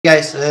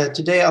Guys,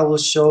 today I will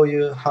show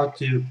you how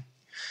to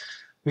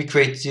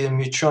recreate the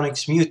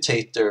Mutronics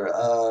Mutator,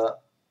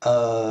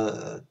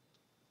 a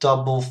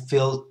double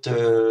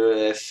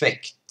filter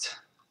effect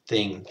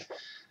thing,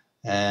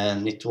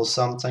 and it will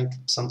something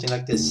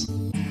like this.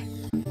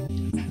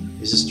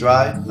 This is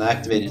dry and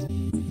activated.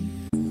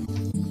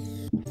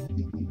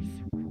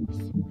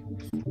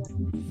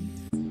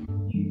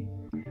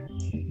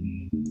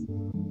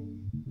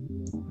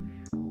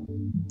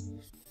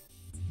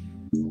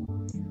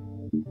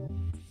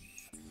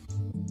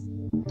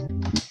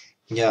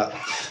 Yeah,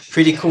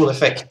 pretty cool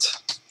effect.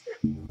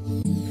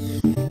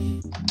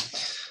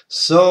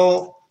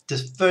 So the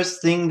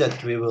first thing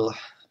that we will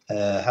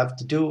have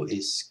to do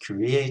is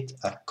create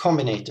a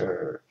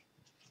combinator.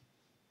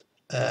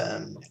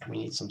 We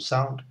need some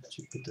sound,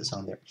 so put the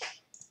sound there.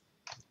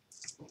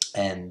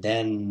 And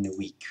then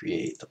we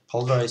create a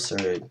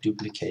pulverizer,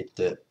 duplicate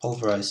the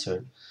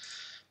pulverizer,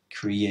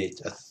 create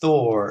a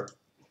Thor,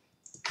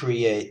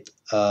 create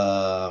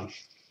a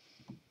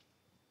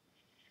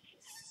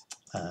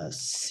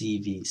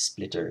CV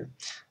splitter,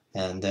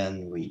 and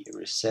then we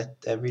reset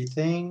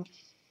everything.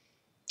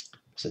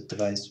 Reset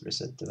device,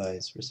 reset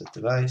device, reset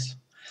device.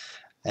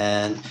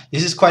 And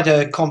this is quite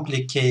a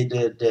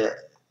complicated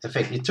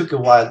effect. It took a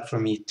while for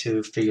me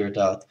to figure it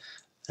out.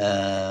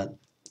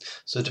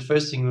 So the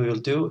first thing we will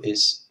do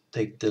is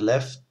take the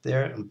left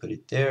there and put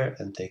it there,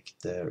 and take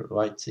the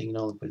right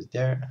signal and put it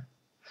there,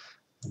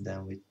 and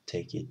then we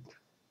take it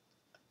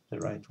the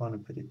right one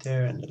and put it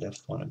there, and the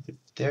left one and put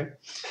it there.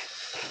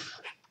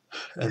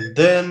 And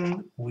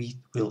then we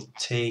will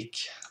take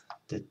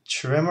the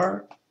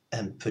tremor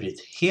and put it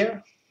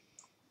here,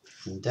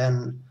 and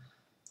then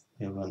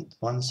we want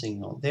one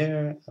signal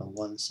there and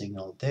one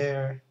signal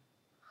there,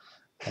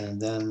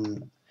 and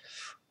then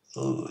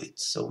oh,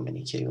 it's so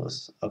many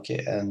cables.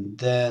 Okay, and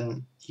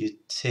then you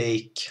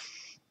take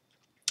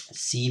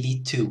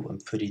CV2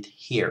 and put it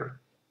here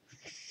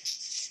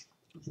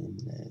in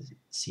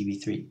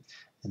CV3,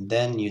 and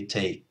then you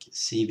take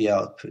CV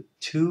output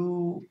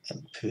 2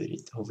 and put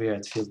it over here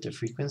at filter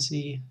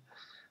frequency,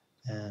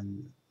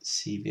 and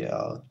CV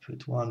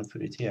output 1 and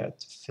put it here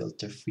at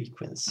filter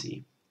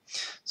frequency.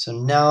 So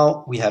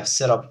now we have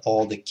set up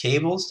all the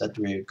cables that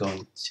we're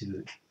going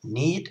to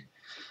need,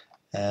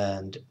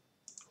 and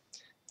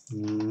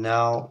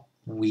now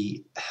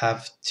we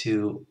have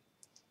to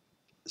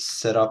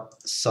set up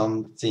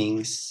some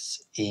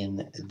things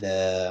in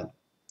the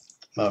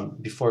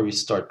before we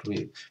start.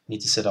 We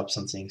need to set up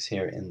some things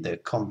here in the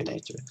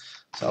combinator.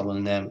 So I will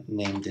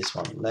name this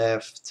one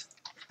left,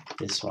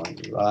 this one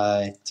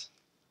right.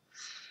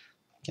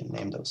 I can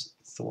name those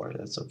Thor,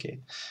 that's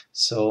okay.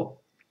 So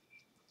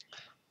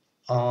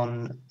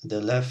on the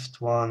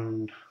left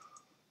one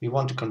we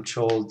want to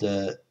control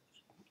the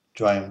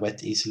dry and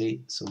wet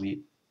easily, so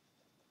we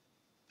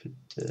put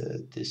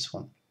this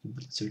one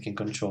so we can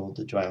control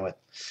the dry and wet.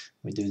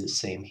 We do the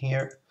same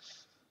here.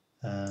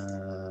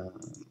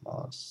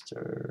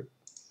 Master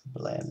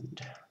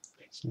blend.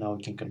 So now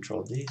we can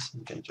control these.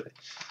 We can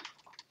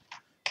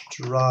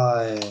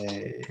dry,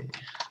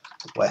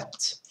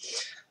 wet,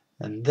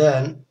 and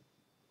then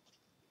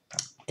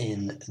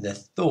in the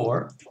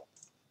Thor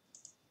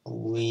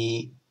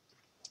we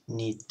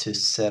need to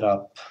set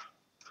up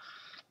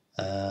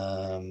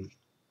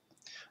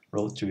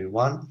rotary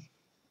 1.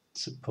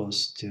 It's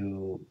supposed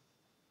to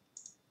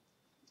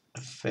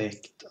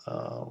affect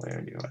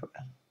where do you have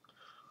it?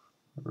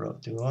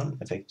 Rotary 1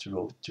 affects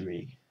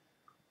rotary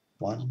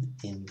 1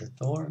 in the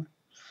Thor,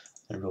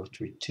 and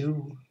rotary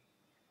 2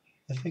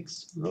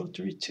 affects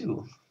rotary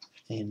 2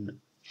 in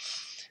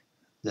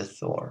the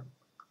Thor.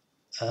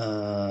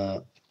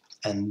 And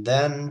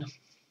then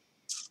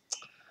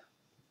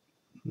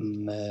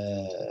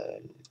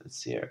let's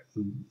see here,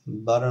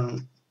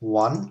 button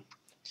 1,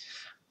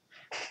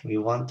 we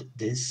want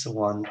this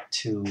one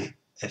to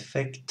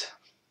affect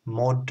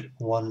mod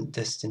 1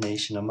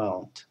 destination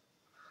amount.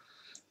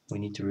 We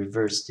need to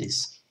reverse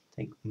this,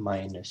 take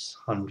minus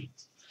 100.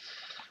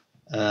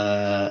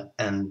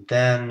 And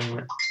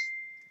then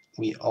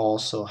we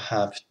also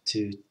have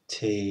to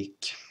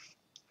take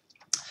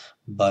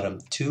bottom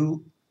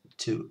 2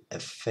 to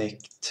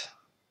affect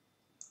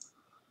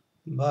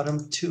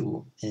bottom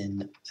 2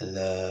 in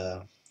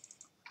the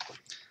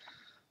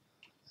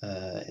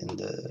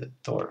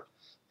Thor.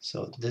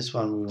 So this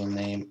one we will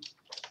name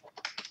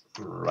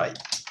right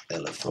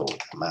LFO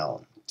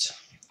mount.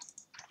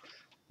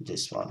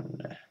 This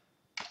one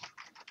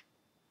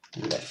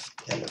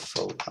left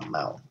LFO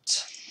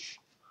amount.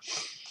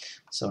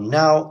 So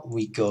now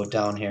we go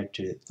down here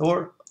to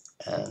Thor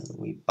and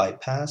we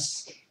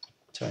bypass,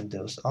 turn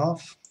those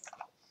off.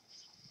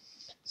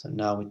 So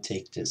now we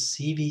take the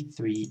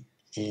CV3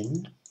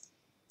 in,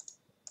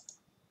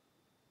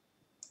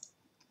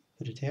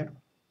 put it here,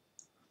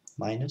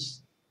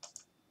 minus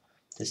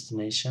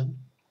destination,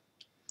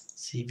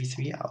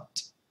 CV3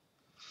 out.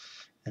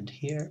 And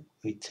here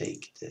we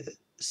take the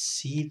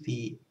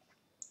CV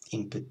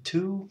input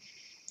 2,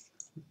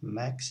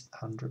 max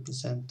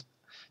 100%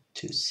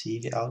 to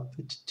CV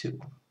output 2.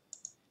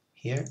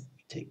 Here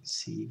we take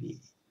CV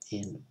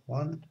in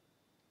 1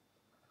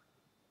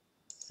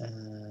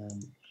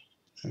 and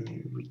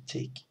we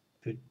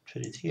put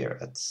it here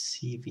at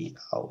CV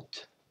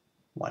out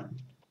 1,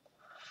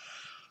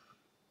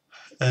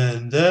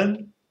 and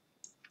then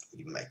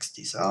we max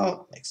this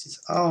out,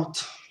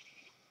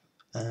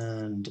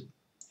 and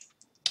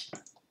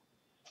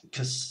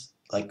because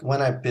like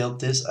when I built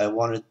this, I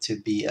wanted to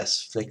be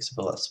as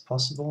flexible as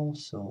possible,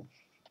 so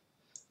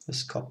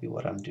just copy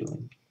what I'm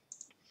doing.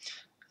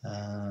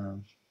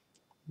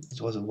 It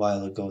was a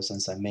while ago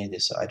since I made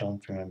this, so I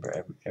don't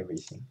remember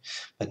everything.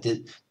 But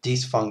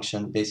this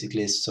function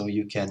basically is so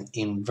you can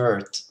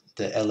invert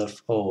the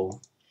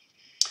LFO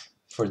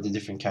for the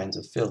different kinds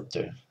of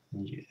filter,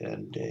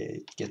 and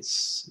it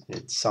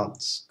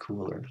sounds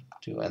cooler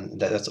too. And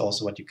that's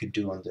also what you could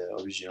do on the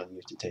original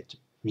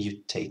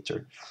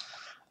mutator.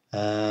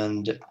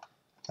 And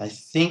I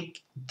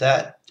think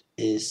that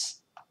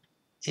is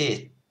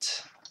it.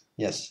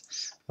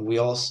 Yes, we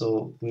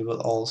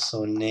will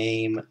also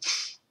name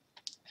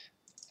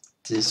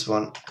this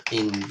one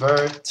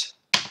invert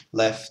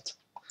left,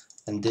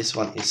 and this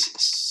one is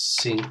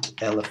sync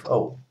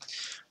LFO.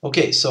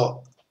 Okay,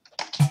 so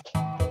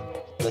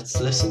let's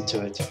listen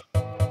to it.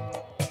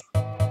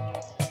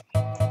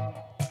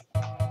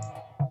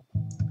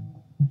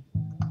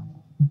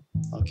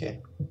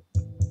 Okay,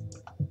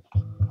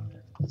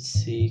 let's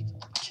see,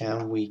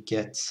 can we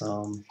get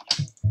some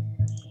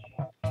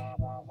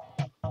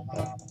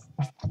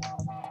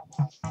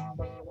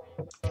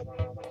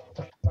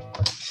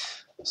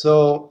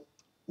So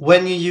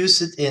when you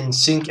use it in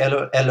sync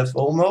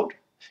LFO mode,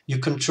 you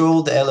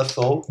control the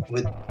LFO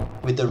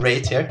with the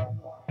rate here,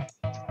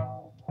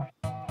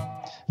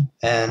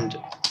 and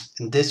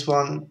in this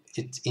one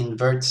it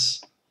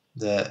inverts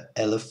the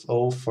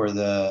LFO for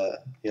the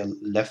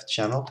left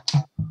channel.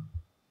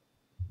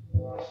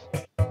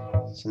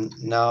 So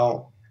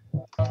now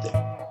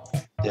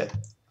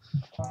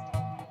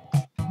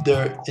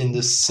they're in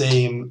the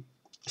same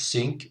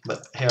sync,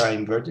 but here I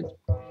inverted.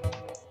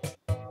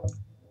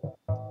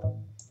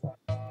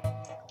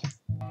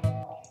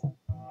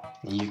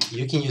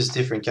 You can use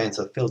different kinds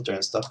of filter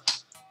and stuff.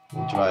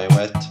 Dry,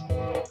 wet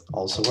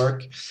also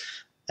work.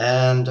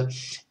 And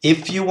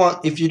if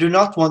you do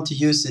not want to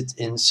use it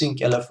in sync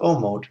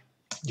LFO mode,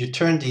 you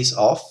turn these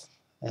off,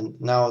 and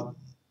now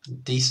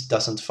these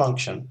doesn't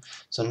function.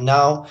 So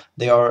now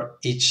they are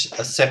each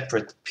a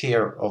separate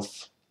pair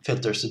of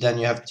filters. So then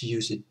you have to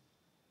use it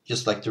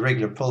just like the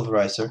regular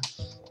pulverizer.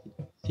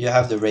 You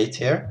have the rate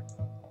here,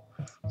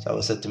 so I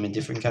will set them in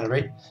different kind of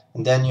rate,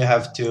 and then you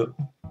have to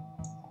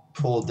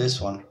pull this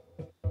one.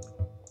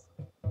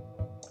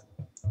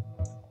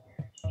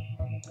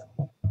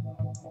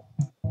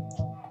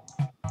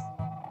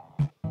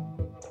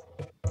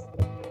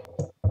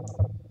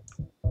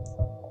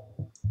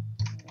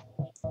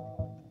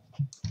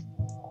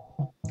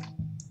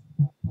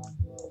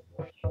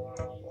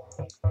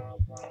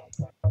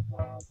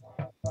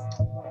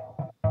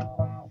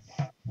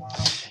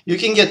 You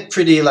can get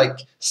pretty like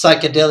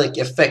psychedelic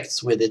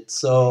effects with it.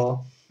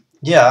 So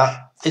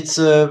yeah, it's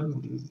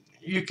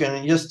you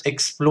can just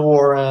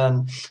explore,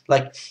 and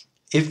like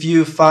if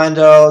you find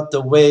out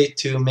the way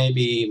to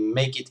maybe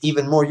make it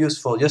even more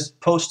useful, just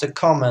post a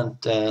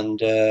comment,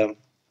 and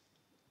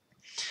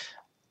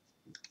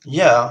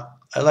yeah,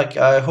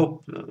 I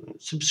hope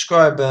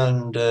subscribe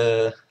and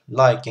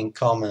like and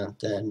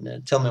comment,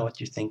 and tell me what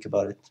you think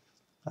about it.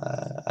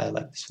 I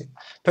like this thing.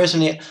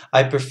 Personally,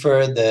 I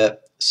prefer the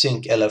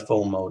sync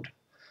LFO mode,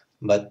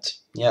 but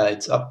yeah,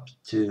 it's up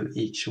to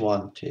each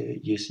one to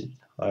use it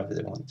however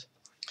they want.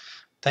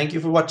 Thank you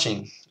for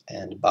watching,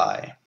 and bye.